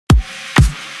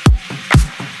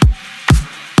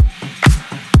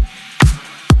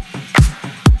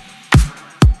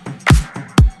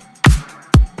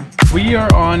We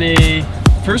are on a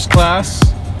first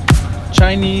class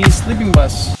Chinese sleeping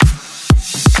bus.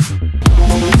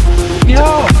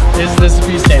 Yo! Is this a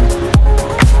peace name?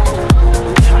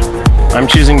 I'm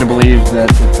choosing to believe that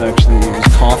it's actually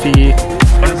coffee.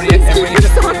 Where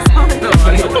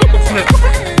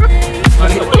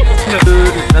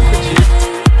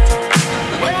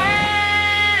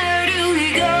do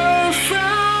we go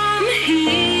from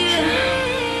here?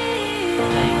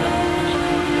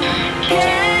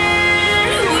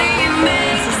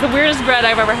 This is the weirdest bread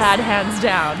I've ever had, hands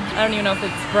down. I don't even know if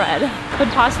it's bread. Could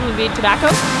possibly be tobacco.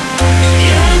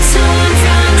 You're torn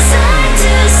from side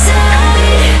to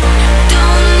side.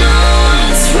 Don't know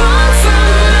what's wrong from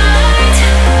right.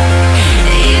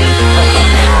 Even when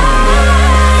you're high,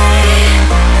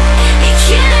 you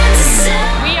can't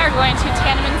decide. We are going to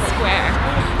Tienanmen Square,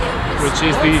 which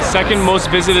is the second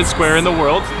most visited square in the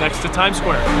world, next to Times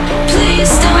Square. Please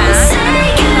don't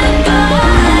say goodbye.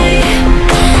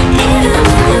 Even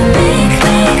when you make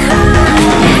me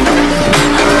cry,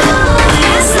 I'll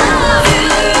always love you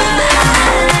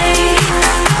right.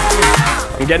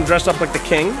 I'm getting dressed up like the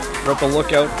king. We're at the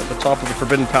lookout at the top of the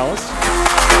Forbidden Palace.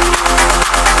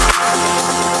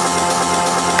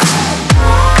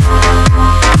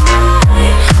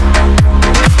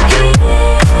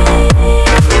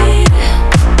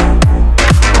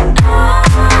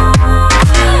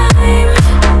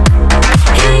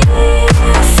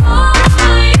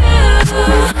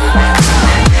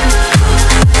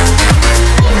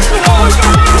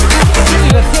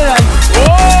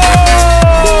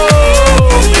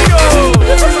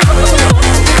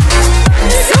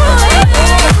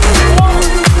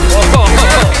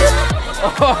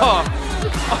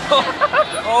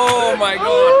 Oh my god!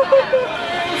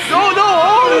 No, no!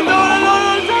 Oh, no, no, no,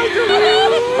 no! Don't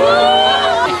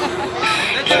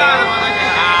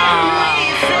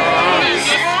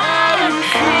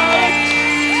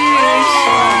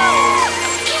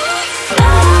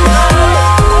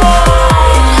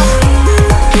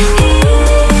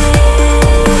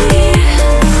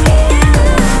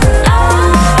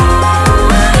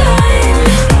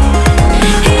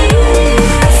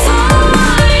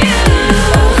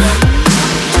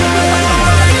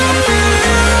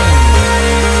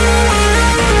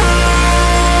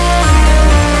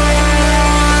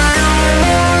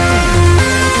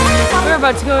do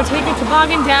about to go take a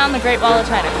toboggan down the Great Wall of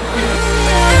China.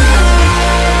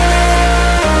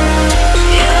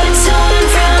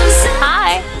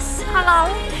 Hi.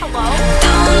 Hello. Hello.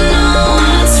 Don't know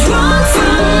what's wrong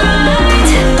from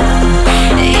right.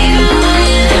 Even when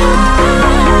you're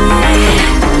high,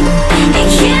 you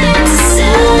can't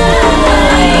decide.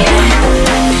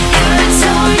 You're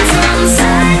torn from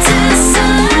side to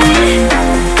side.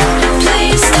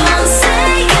 Please don't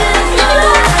say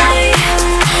goodbye.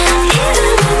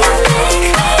 Even when you make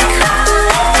me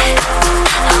cry,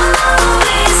 I'll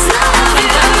always love you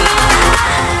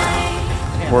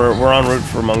right. We're en route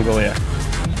for Mongolia.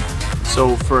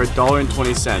 So for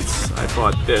 $1.20, I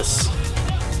bought this,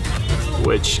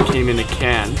 which came in a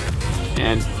can,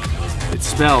 and it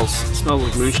smells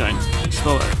like moonshine.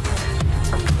 Smell it.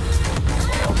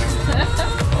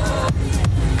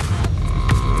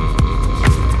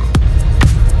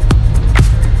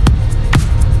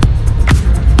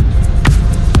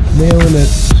 Nailing it.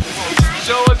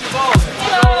 Show us your balls!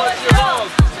 Show us your balls!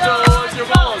 Show us your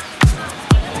balls!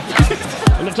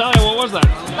 In Italian, what was that?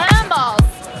 Lamb balls.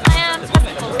 Lamb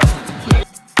testicles.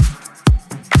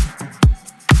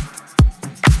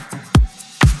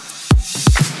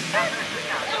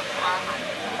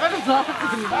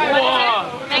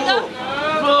 Mango?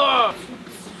 Ugh.